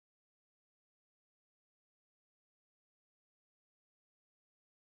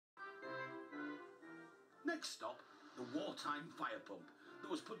Next stop, the wartime fire pump that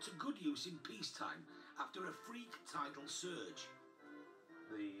was put to good use in peacetime after a freak tidal surge.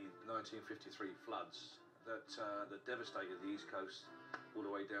 The 1953 floods that devastated the East Coast all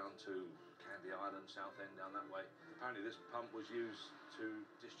the way down to Candy Island, Southend, down that way. Apparently this pump was used to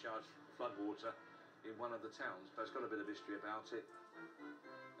discharge flood water in one of the towns, but it's got a bit of history about it.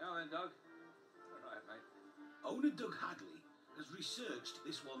 Now then, Doug. All right, mate. Owner Doug Hadley has researched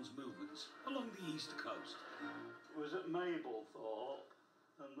this one's movements along the East Coast. It was at Mablethorpe,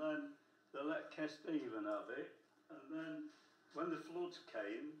 and then they let Kesteven have it, and then when the floods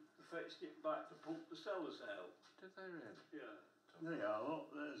came, they fetched it back to pump the cellars out. Did they really? Yeah. There you are,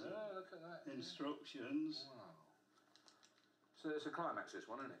 look, there's look at that. instructions. Wow. So it's a Climax, this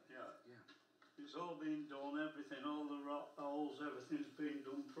one, isn't it? Yeah. Yeah. It's all been done, everything, all the rock holes, everything's been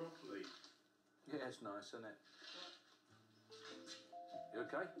done properly. Yeah, it's nice, isn't it? You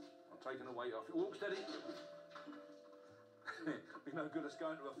okay? I'm taking the weight off you. Walk steady. Be no good us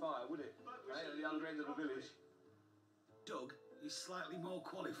going to a fire, would it? Hey, at the other end of the village. Doug is slightly more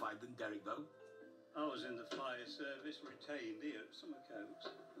qualified than Derek, though. I was in the fire service, retained here at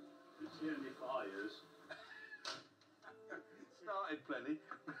Summercoats. It's the only fires. Started plenty.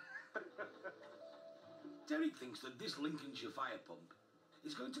 Derek thinks that this Lincolnshire fire pump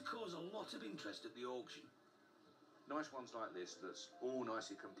is going to cause a lot of interest at the auction. Nice ones like this, that's all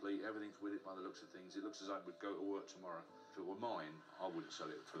nicely complete, everything's with it by the looks of things. It looks as though it would go to work tomorrow. If it were mine, I wouldn't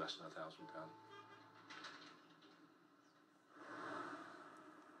sell it for less than £1,000.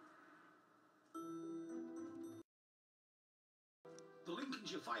 The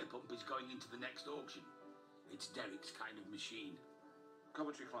Lincolnshire fire pump is going into the next auction. It's Derek's kind of machine.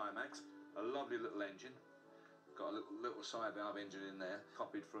 Coventry Climax, a lovely little engine. Got a little side valve engine in there,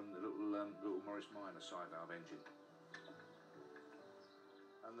 copied from the little Morris Minor side valve engine.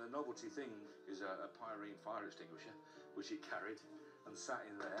 And the novelty thing is a Pyrene fire extinguisher, which it carried and sat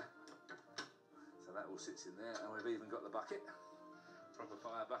in there. So that all sits in there, and we've even got the bucket, proper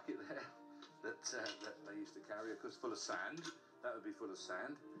fire bucket there, that they used to carry, because full of sand. That would be full of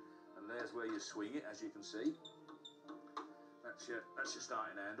sand. And there's where you swing it, as you can see. That's your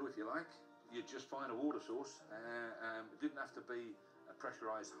starting handle, if you like. You'd just find a water source. It didn't have to be a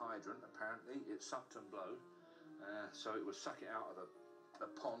pressurised hydrant, apparently. It sucked and blowed. So it would suck it out of a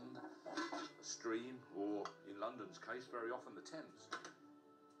pond, a stream, or in London's case, very often the Thames.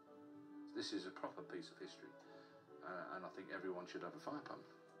 This is a proper piece of history. And I think everyone should have a fire pump.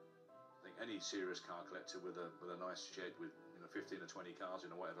 I think any serious car collector with a nice shed with 15 or 20 cars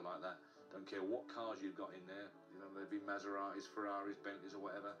in or whatever like that, don't care what cars you've got in there, they'd be Maseratis, Ferraris, Bentleys or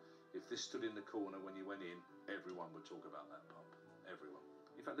whatever. If this stood in the corner when you went in, everyone would talk about that pump. Everyone.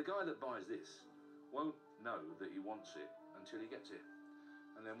 In fact, the guy that buys this won't know that he wants it until he gets it.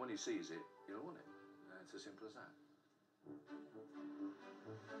 And then when he sees it, he'll want it. It's as simple as that.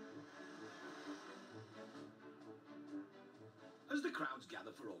 As the crowds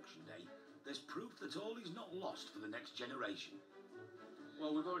gather for auction day, there's proof that all is not lost for the next generation.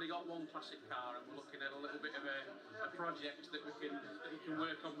 Well, we've already got one classic car, and we're looking at a little bit of a project that we can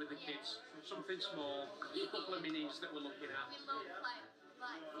work on with the kids. Something small, a couple of minis that we're looking at. We love like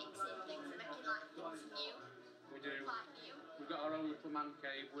fixing things and making like things new. We do. Like new. We've got our own little man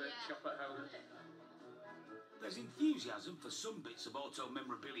cave workshop at home. There's enthusiasm for some bits of auto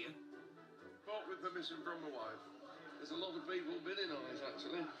memorabilia. Bought with permission from my wife. There's a lot of people bidding on it,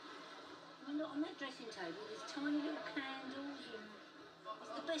 actually. Well, look, on that dressing table, there's tiny little candles, and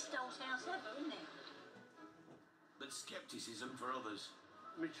it's the best old house ever, isn't it? But scepticism for others.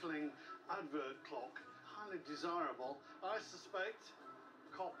 Michelin advert clock, highly desirable. I suspect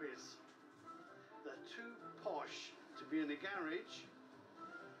copies. They're too posh to be in a garage,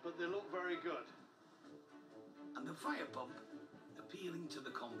 but they look very good. And the fire pump appealing to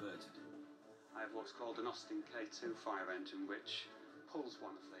the converted. I have what's called an Austin K2 fire engine, which pulls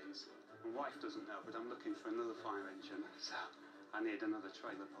one of these. My wife doesn't know, but I'm looking for another fire engine, so I need another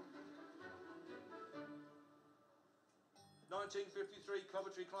trailer pump. 1953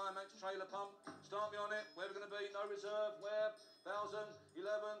 Coventry Climax trailer pump. Start me on it. Where we're going to be? No reserve. Where? 1,000,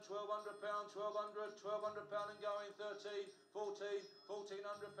 11, 1,200 pound, 1,200, 1,200 pound and going. 13, 14,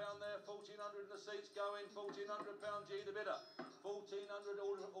 1,400 pound there. 1,400 in the seats going. 1,400 pound G the bidder. 1,400.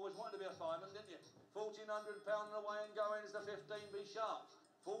 Always wanted to be a fireman, didn't you? 1,400 pound and away and going is the 15. Be sharp.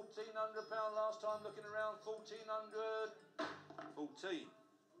 1,400 pound last time looking around. 1,400. 14.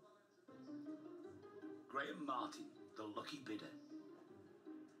 Graham Martin, the lucky bidder.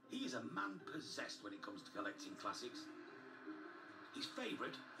 He is a man possessed when it comes to collecting classics. His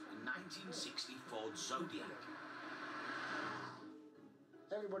favourite, a 1960 Ford Zodiac.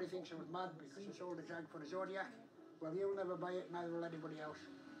 Everybody thinks I was mad because I sold a Jag for the Zodiac. Well, you'll never buy it, neither will anybody else.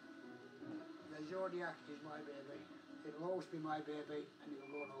 The Zodiac is my baby. It'll always be my baby, and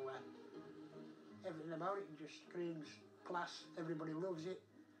it'll go nowhere. Everything about it just screams class. Everybody loves it.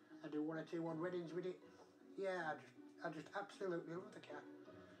 I do 1 or 2 on weddings with it. Yeah, I just absolutely love the car.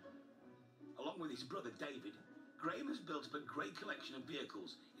 Along with his brother David, Graham has built up a great collection of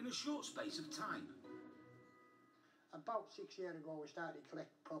vehicles in a short space of time. About 6 years ago we started to collect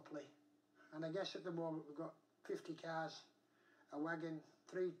properly, and I guess at the moment we've got 50 cars, a wagon,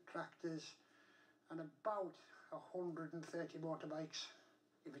 3 tractors and about 130 motorbikes.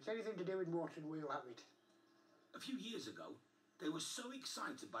 If it's anything to do with motoring, we'll have it. A few years ago, they were so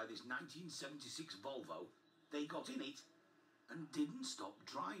excited by this 1976 Volvo, they got in it and didn't stop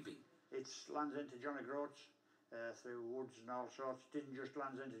driving. It's lands into John O'Groats through woods and all sorts. Didn't just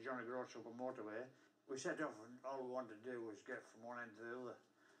lands into John O'Groats up a motorway. We set off and all we wanted to do was get from one end to the other.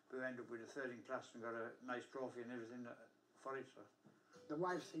 We ended up with a 3rd in class and got a nice trophy and everything for it. So. The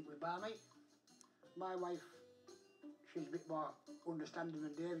wives think we're balmy. My wife, she's a bit more understanding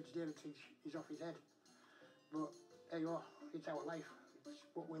than David's. David thinks he's off his head. But there you go, it's our life. It's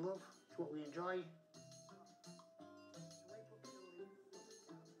what we love, it's what we enjoy.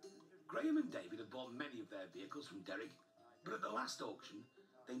 Graham and David have bought many of their vehicles from Derek, but at the last auction,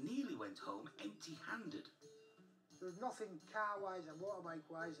 they nearly went home empty-handed. There was nothing car-wise or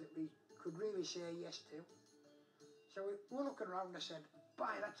motorbike-wise that we could really say yes to. So we were looking around and I said,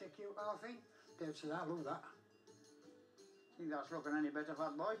 "Buy, that's a cute little thing." David said, "I love that." Think that's looking any better,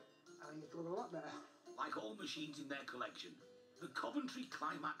 fat boy? I think it's looking a lot better. Like all machines in their collection, the Coventry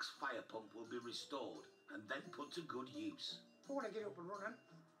Climax fire pump will be restored and then put to good use. I want to get up and running.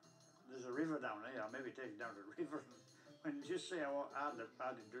 There's a river down here. I'll maybe take it down to the river and just see how hard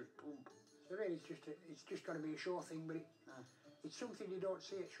it does pump. So really it's just got to be a show thing, but it's something you don't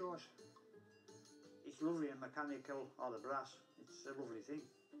see at shows. It's lovely and mechanical, all the brass. It's a lovely thing.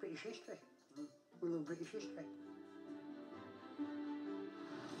 British history. We love British history.